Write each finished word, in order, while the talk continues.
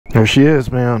There she is,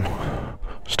 man.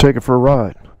 Let's take it for a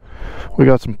ride. We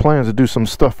got some plans to do some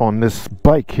stuff on this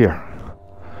bike here.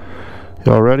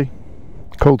 Y'all ready?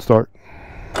 Cold start.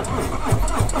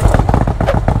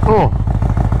 Oh.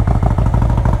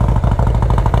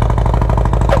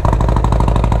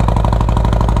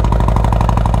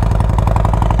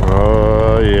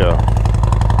 Yeah.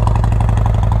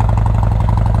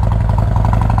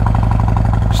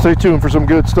 Stay tuned for some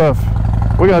good stuff.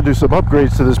 We gotta do some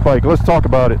upgrades to this bike. Let's talk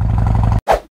about it.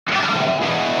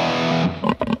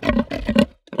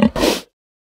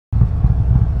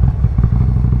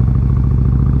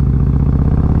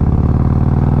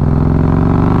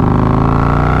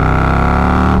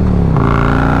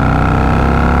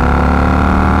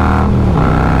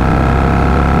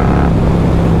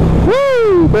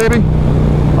 Woo, baby!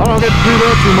 I don't get to do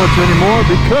that too much anymore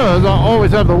because I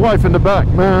always have the wife in the back,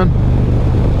 man.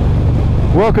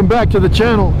 Welcome back to the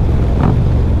channel.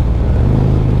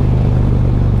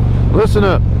 Listen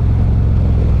up.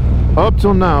 Up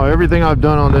till now, everything I've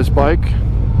done on this bike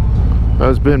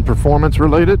has been performance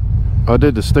related. I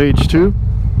did the stage 2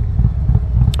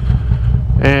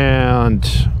 and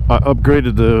I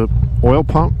upgraded the oil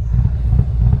pump.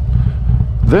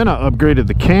 Then I upgraded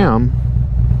the cam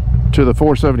to the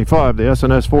 475, the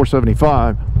SNS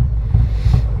 475.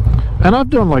 And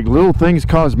I've done like little things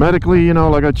cosmetically, you know,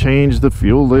 like I changed the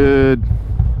fuel lid.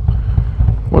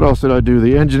 What else did I do?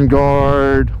 The engine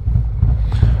guard.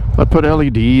 I put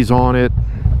LEDs on it.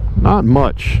 Not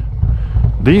much.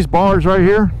 These bars right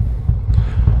here.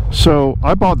 So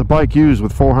I bought the bike used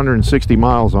with 460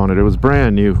 miles on it. It was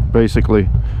brand new, basically.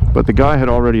 But the guy had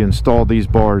already installed these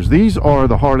bars. These are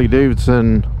the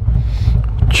Harley-Davidson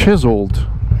chiseled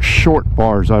short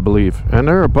bars, I believe. And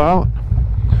they're about,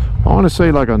 I want to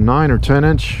say like a 9 or 10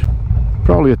 inch,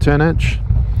 probably a 10 inch.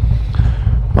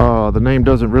 The name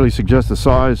doesn't really suggest the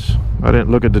size. I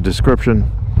didn't look at the description.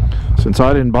 Since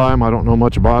I didn't buy them, I don't know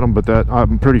much about them, but that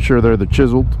I'm pretty sure they're the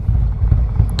chiseled.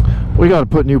 We got to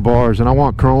put new bars, and I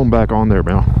want chrome back on there,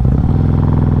 man.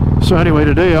 So anyway,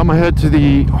 today I'm gonna head to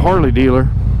the Harley dealer,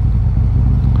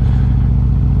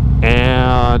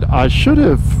 and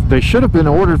they should have been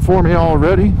ordered for me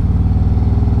already.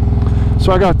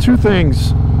 So I got two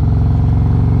things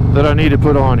that I need to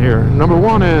put on here. Number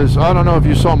one is, I don't know if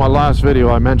you saw my last video,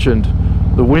 I mentioned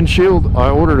the windshield. I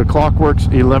ordered a Clockworks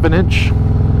 11 inch.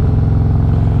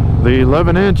 The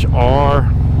 11 inch are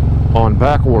on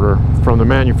back order from the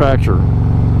manufacturer.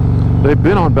 They've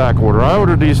been on back order. I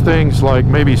ordered these things like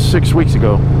maybe 6 weeks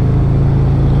ago.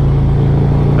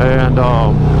 And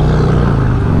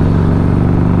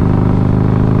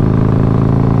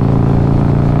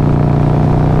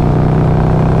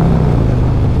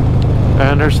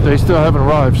they still haven't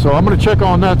arrived, so I'm going to check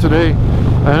on that today.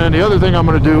 And then the other thing I'm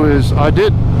going to do is, I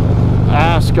did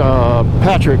ask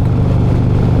Patrick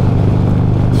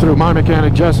through my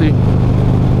mechanic Jesse,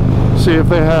 see if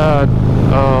they had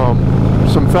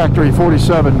some factory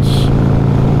 47s.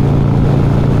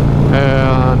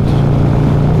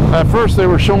 And at first they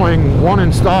were showing 1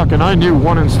 in stock, and I knew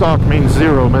 1 in stock means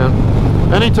 0,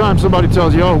 man. Anytime somebody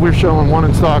tells you, oh, we're showing 1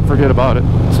 in stock, forget about it.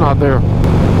 It's not there.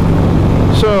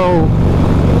 So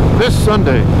this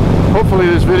Sunday, hopefully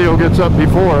this video gets up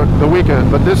before the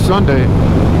weekend, but this Sunday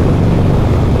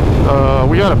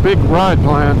we got a big ride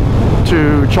planned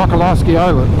to Chokoloskee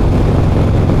Island,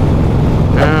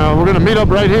 and we're going to meet up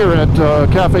right here at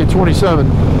Cafe 27.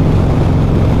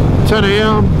 10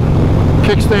 a.m.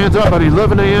 kickstands up at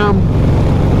 11 a.m.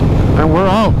 and we're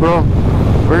out, bro.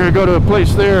 We're going to go to a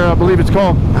place there, I believe it's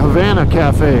called Havana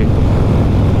Cafe.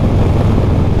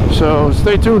 So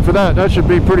stay tuned for that. That should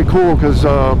be pretty cool, because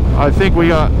I think we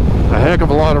got a heck of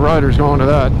a lot of riders going to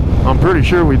that. I'm pretty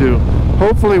sure we do.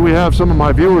 Hopefully we have some of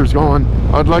my viewers going.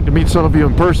 I'd like to meet some of you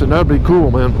in person. That'd be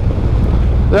cool, man.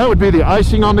 That would be the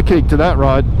icing on the cake to that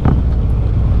ride.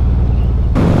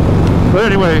 But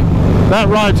anyway, that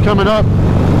ride's coming up.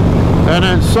 And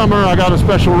then summer, I got a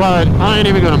special ride. I ain't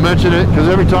even going to mention it, because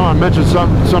every time I mention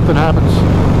something happens.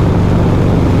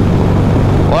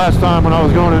 Last time when I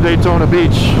was going to Daytona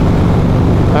Beach,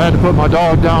 I had to put my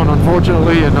dog down,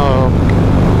 unfortunately, and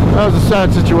that was a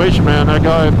sad situation, man. That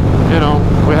guy, you know,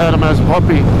 we had him as a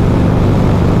puppy,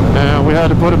 and we had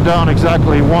to put him down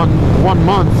exactly one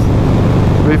month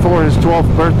before his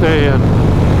 12th birthday, and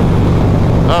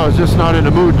I was just not in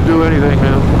the mood to do anything,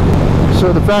 man.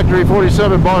 So the factory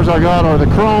 47 bars I got are the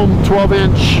chrome 12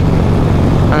 inch,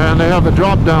 and they have the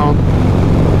drop down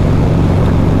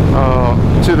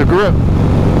to the grip.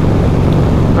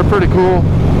 They're pretty cool.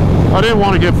 I didn't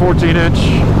want to get 14 inch.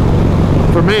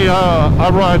 For me, I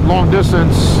ride long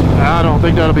distance. I don't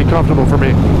think that'll be comfortable for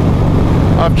me.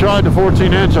 I've tried the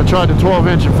 14 inch, I tried the 12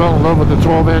 inch and fell in love with the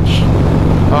 12 inch.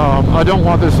 I don't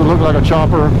want this to look like a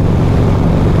chopper.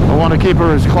 I want to keep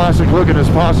her as classic looking as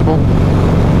possible.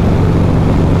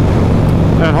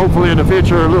 And hopefully in the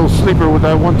future a little sleeper with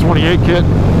that 128 kit.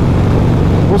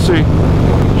 We'll see.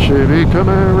 She'll be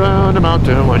coming around the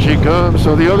mountain when she comes.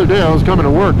 So the other day I was coming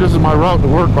to work. This is my route to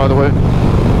work, by the way.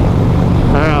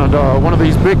 And one of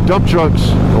these big dump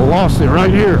trucks lost it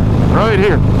right here. Right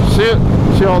here. See it?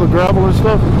 See all the gravel and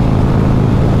stuff?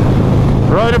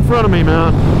 Right in front of me,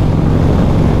 man.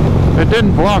 It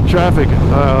didn't block traffic.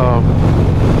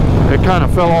 It kind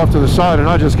of fell off to the side and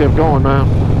I just kept going, man.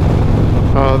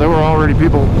 There were already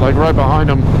people like right behind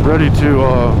them ready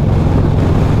to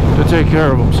take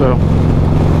care of them, so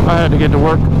I had to get to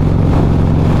work.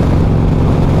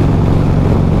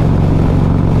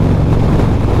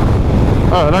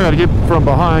 Alright, I gotta get from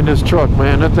behind this truck,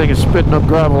 man. That thing is spitting up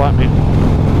gravel at me.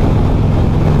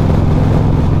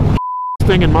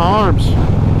 Thing in my arms.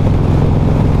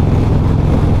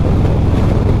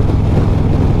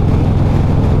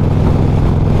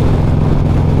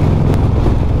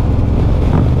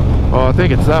 Oh, I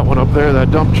think it's that one up there,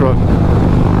 that dump truck.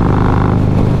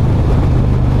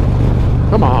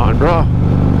 Come on, bro.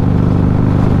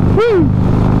 Woo!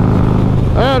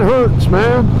 That hurts,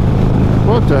 man.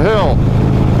 What the hell?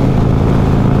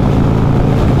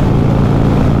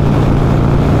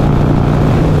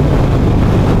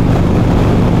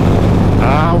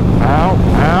 Ow, ow,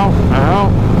 ow, ow,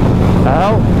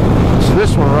 ow. It's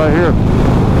this one right here.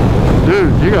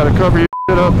 Dude, you gotta cover your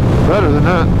shit up better than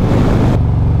that.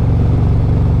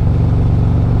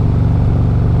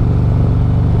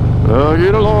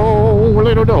 Get along,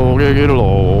 little dog, get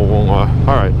along.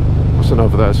 Alright, that's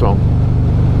enough of that song.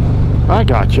 I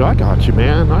got you,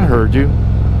 man. I heard you.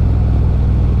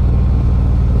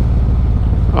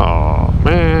 Oh,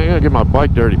 man, I gotta get my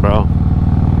bike dirty, bro.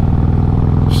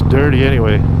 It's dirty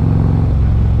anyway.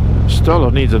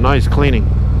 Stella needs a nice cleaning.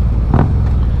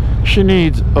 She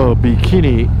needs a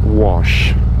bikini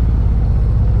wash.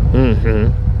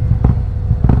 Mm-hmm.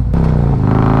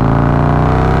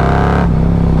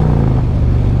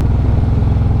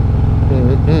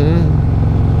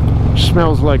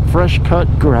 Smells like fresh cut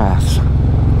grass.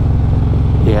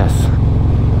 Yes.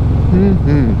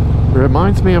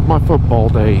 Reminds me of my football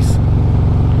days.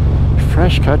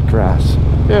 Fresh cut grass.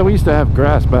 Yeah, we used to have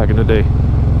grass back in the day.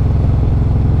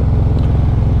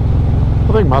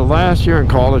 I think my last year in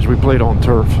college we played on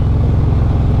turf.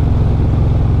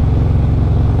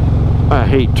 I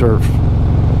hate turf.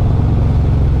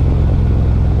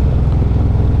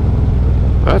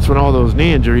 That's when all those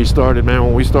knee injuries started, man,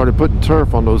 when we started putting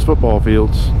turf on those football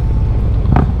fields.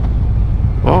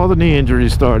 All the knee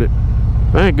injuries started.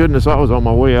 Thank goodness I was on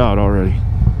my way out already.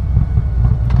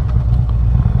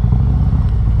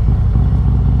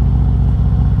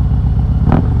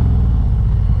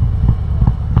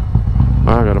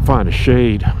 I gotta find a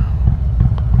shade.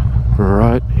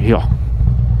 Right here.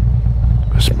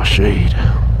 That's my shade.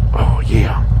 Oh,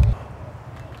 yeah.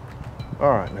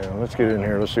 Alright, man, let's get in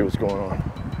here. Let's see what's going on.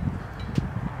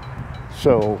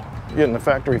 So, getting the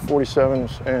factory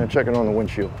 47s and checking on the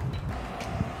windshield.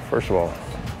 First of all,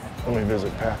 let me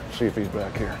visit Pat, see if he's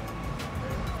back here.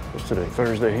 What's today?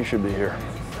 Thursday, he should be here.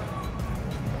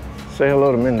 Say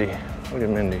hello to Mindy. Look at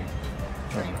Mindy.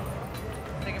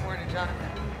 Say good morning to Jonathan.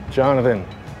 Jonathan.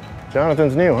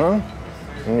 Jonathan's new, huh?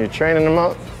 And you're training him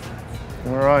up?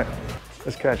 All right.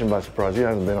 Let's catch him by surprise. He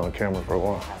hasn't been on camera for a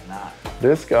while. I have not.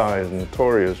 This guy is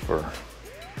notorious for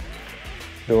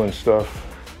doing stuff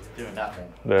Doing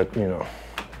nothing. that, you know,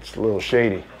 it's a little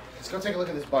shady. Let's go take a look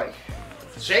at this bike.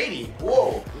 Shady.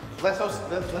 Whoa. Let's go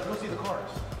see the cars.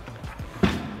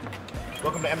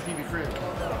 Welcome to MTV Cribs.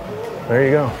 There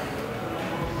you go.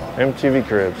 MTV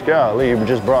Cribs. Golly, you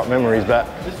just brought memories back.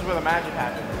 This is where the magic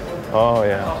happens. Oh,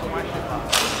 yeah. Also my shit.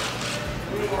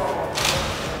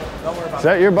 Don't worry about Is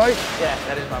that your bike? Yeah,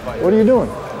 that is my bike. What are you doing?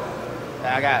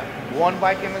 I got one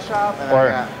bike in the shop and I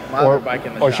got my other bike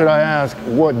in the shop. Or should I ask,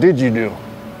 what did you do?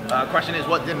 Question is,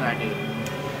 what didn't I do?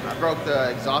 I broke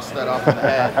the exhaust stud off in the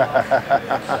head.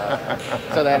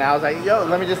 So then I was like, yo,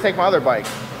 let me just take my other bike.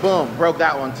 Boom, broke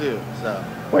that one too. So.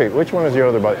 Wait, which one is your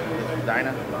other bike?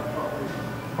 Dyna.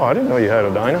 Oh, I didn't know you had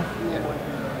a Dyna. Yeah.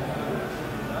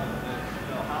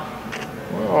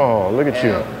 Oh, look at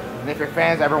you. And if your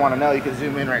fans ever want to know, you can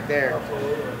zoom in right there.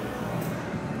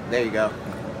 There you go.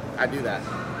 I do that.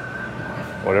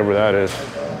 Whatever that is.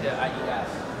 Yeah, I do that.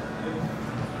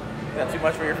 Is that too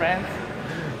much for your fans?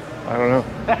 I don't know.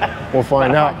 We'll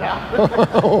find out.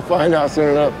 We'll find out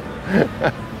soon enough.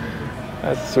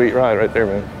 That's a sweet ride right there,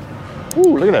 man.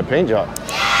 Ooh, look at that paint job.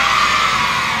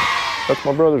 That's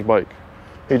my brother's bike.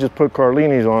 He just put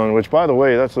Carlini's on, which by the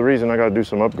way, that's the reason I gotta do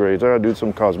some upgrades. I gotta do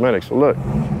some cosmetics. So look,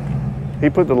 he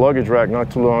put the luggage rack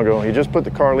not too long ago. He just put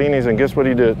the Carlini's and guess what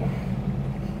he did?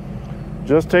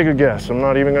 Just take a guess. I'm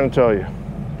not even gonna tell you.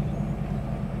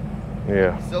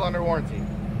 Yeah. Still under warranty.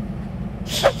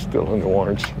 Still under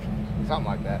warranty.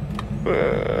 Something like that.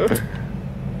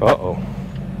 Uh-oh.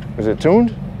 Is it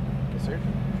tuned? Yes, sir.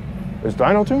 Is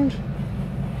dyno tuned?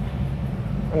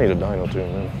 I need a dyno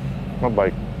tune, man. My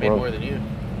bike Made more than you.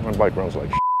 My bike runs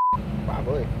like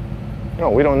Probably.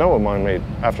 No, we don't know what mine made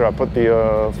after I put the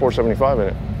 475 in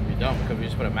it. You don't, because we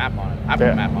just put a map on it. I put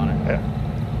a map on it. Yeah.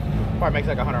 Probably makes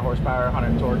like 100 horsepower,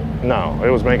 100 torque. No, it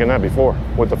was making that before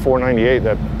with the 498.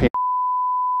 That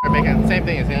They're making the same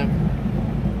thing as him.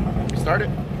 You start it?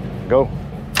 Go.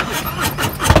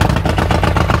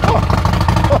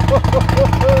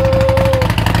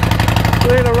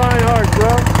 Ain't a Reinhart,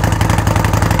 bro.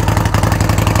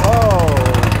 Oh,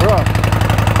 bro.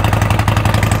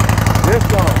 This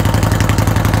song.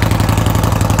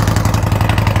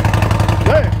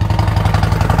 Damn.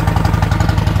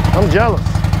 I'm jealous.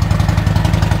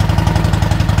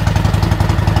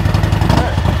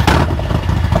 Hey.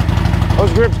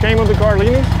 Those grips came with the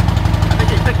Carlini's? I think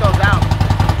he picked those out.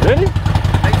 Did he? I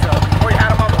think so. Or he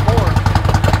had them on the board.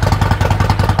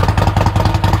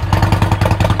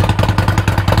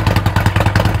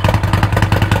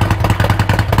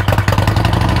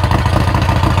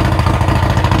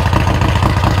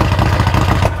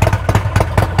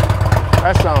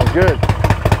 That sounds good.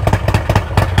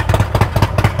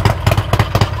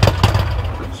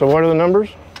 So what are the numbers?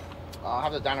 I'll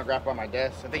have the dynograph on my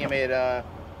desk. I think it made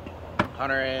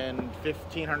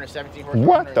 115, 117 horsepower.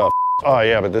 What the f? Oh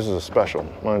yeah, but this is a special.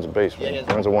 Mine's a base one. Yeah,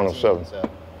 Mine's a 107. So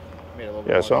made a little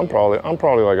Yeah, bit so more. I'm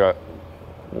probably like at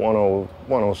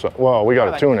 107. Well, we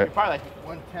got to tune it. Probably like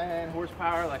 110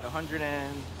 horsepower, like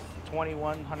 121,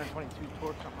 122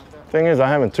 torque, something like that. Thing is, I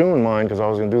haven't tuned mine because I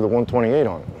was gonna do the 128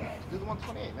 on it. Do the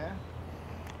 128, man.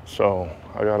 So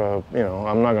I gotta, you know,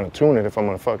 I'm not gonna tune it if I'm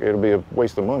gonna fuck it. It'll be a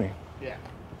waste of money. Yeah.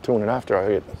 Tune it after I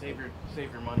hit. Save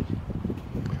your money.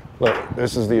 Look,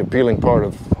 this is the appealing part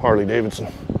of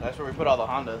Harley-Davidson. That's where we put all the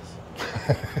Hondas.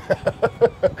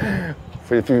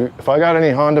 If I got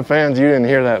any Honda fans, you didn't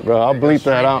hear that, bro. I'll bleep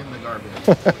that out. In the garbage.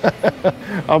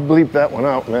 I'll bleep that one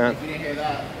out, man. If you didn't hear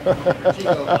that,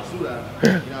 Chico, basura.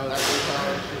 You know, that's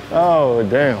what Oh,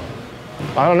 damn.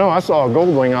 I don't know. I saw a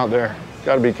gold wing out there.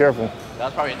 Got to be careful. that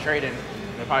was probably a trade-in.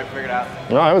 They probably figured out.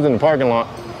 No, it was in the parking lot.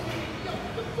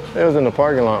 It was in the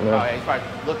parking lot, man. Oh, yeah, he's probably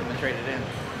looking to trade it in.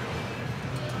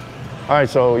 All right,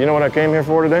 so you know what I came here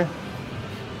for today?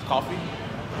 Coffee?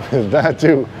 That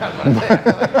too.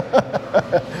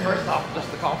 First off, just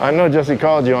the coffee. I know Jesse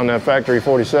called you on that factory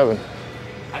 47.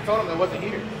 I told him it wasn't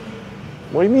here.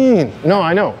 What do you mean? No,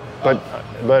 I know, but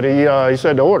he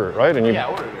said to order it, right? And you Yeah,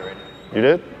 I ordered it already. You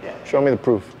did? Yeah. Show me the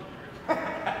proof.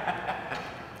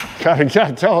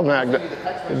 gotta tell him that,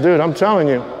 dude. I'm telling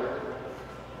you,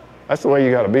 that's the way you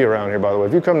got to be around here. By the way,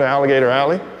 if you come to Alligator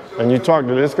Alley and you talk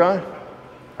to this guy,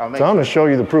 tell him to show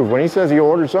you the proof. When he says he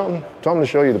ordered something, tell him to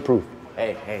show you the proof.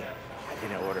 Hey, I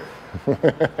didn't order.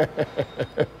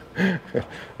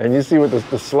 And you see what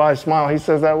the sly smile he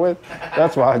says that with?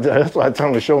 That's why I tell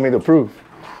him to show me the proof.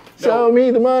 No, show me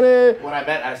the money. When I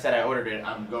bet I said I ordered it,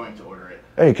 I'm going to order it.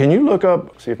 Hey, can you look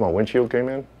up, see if my windshield came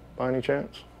in by any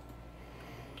chance?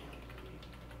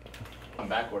 I'm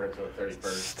back ordered till the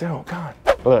 31st. Still, God.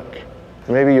 Look,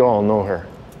 maybe you all know her.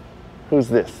 Who's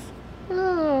this?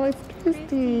 Oh, it's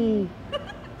Christy.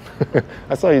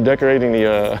 I saw you decorating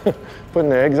the, putting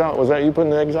the eggs out. Was that you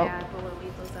putting the eggs out? Yeah, the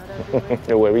huevitos out everywhere.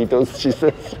 The huevitos, she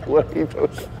says.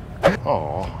 Huevitos.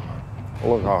 Oh,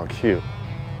 look how cute.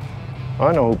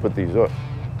 I know who put these up.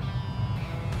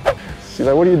 See,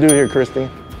 like, what do you do here, Christy?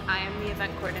 I am the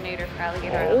event coordinator for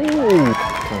Alligator Alley. Ooh.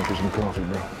 Time for some coffee,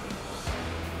 bro.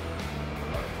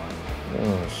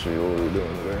 Let's see what we're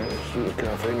doing today. Let's do the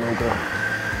cafe mocha.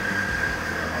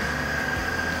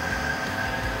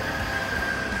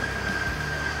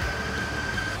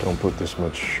 Don't put this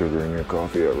much sugar in your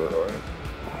coffee ever, all right?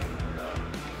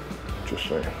 Just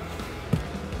saying.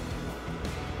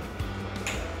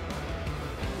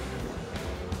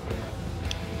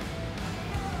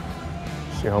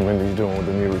 See how Mindy's doing with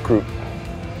the new recruit.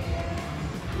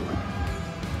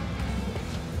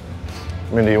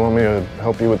 Mindy, you want me to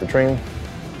help you with the training?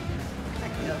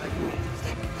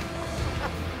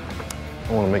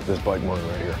 I want to make this bike mine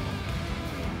right here.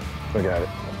 Look at it.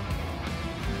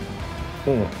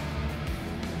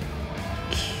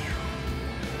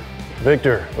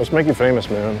 Victor, let's make you famous,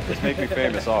 man. Let's make me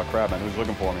famous. Oh crap, man, who's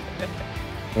looking for me?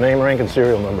 Name, rank, and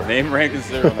serial number. Name, rank, and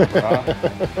serial number, huh?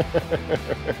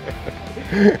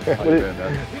 How you been,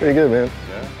 man? Pretty good, man.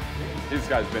 Yeah. This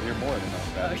guy's been here more than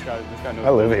us, man. This guy knows I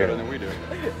live better here. than we do.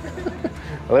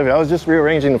 I live here. I was just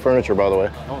rearranging the furniture, by the way.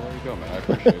 Oh, there you go, man. I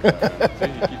appreciate that, man. See,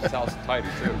 he keeps his house tidy,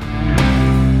 too.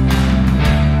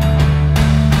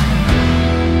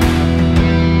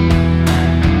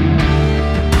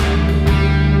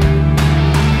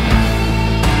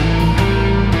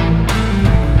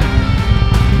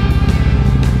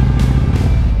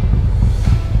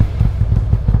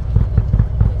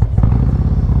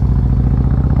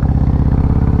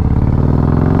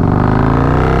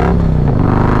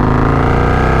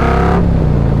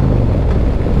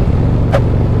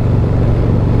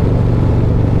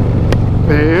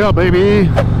 Yeah, baby.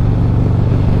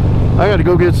 I got to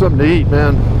go get something to eat,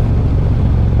 man.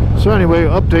 So anyway,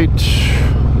 update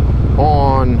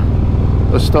on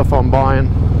the stuff I'm buying.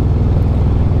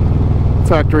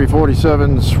 Factory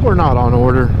 47s were not on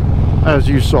order, as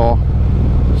you saw.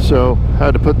 So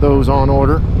had to put those on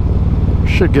order.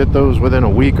 Should get those within a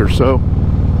week or so,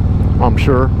 I'm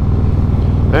sure.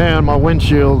 And my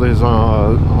windshield is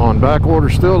on back order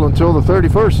still until the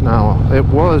 31st now. It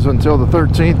was until the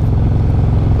 13th.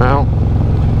 Now,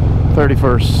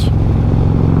 31st.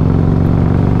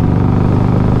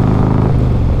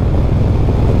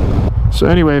 So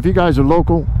anyway, if you guys are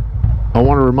local, I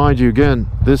want to remind you again,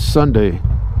 this Sunday,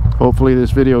 hopefully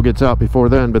this video gets out before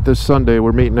then, but this Sunday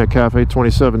we're meeting at Cafe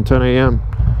 27, 10 a.m.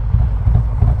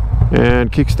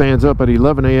 and kickstands up at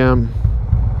 11 a.m.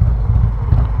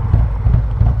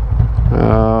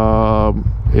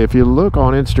 If you look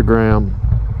on Instagram,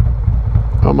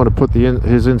 I'm going to put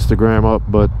his Instagram up,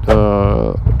 but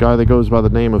a guy that goes by the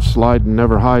name of Sliding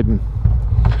Never Hiding,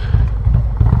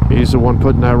 he's the one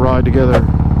putting that ride together.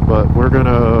 But we're going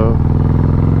to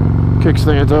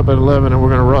kickstands up at 11 and we're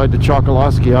going to ride to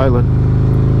Chokoloskee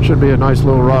Island. Should be a nice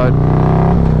little ride.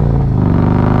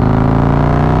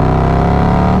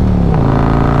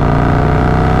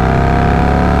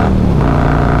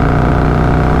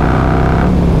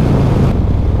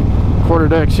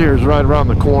 Quarterdeck's here is right around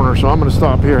the corner, so I'm going to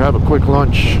stop here, have a quick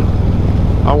lunch.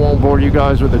 I won't bore you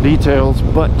guys with the details,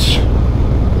 but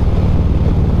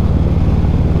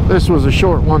this was a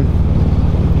short one,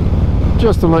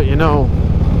 just to let you know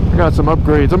I got some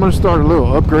upgrades. I'm going to start a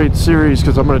little upgrade series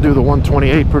because I'm going to do the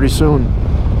 128 pretty soon,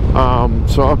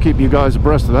 so I'll keep you guys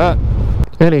abreast of that.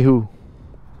 Anywho,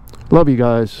 love you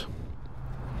guys.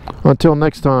 Until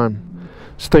next time,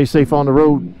 stay safe on the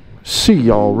road. See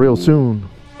y'all real soon.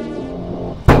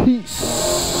 Peace.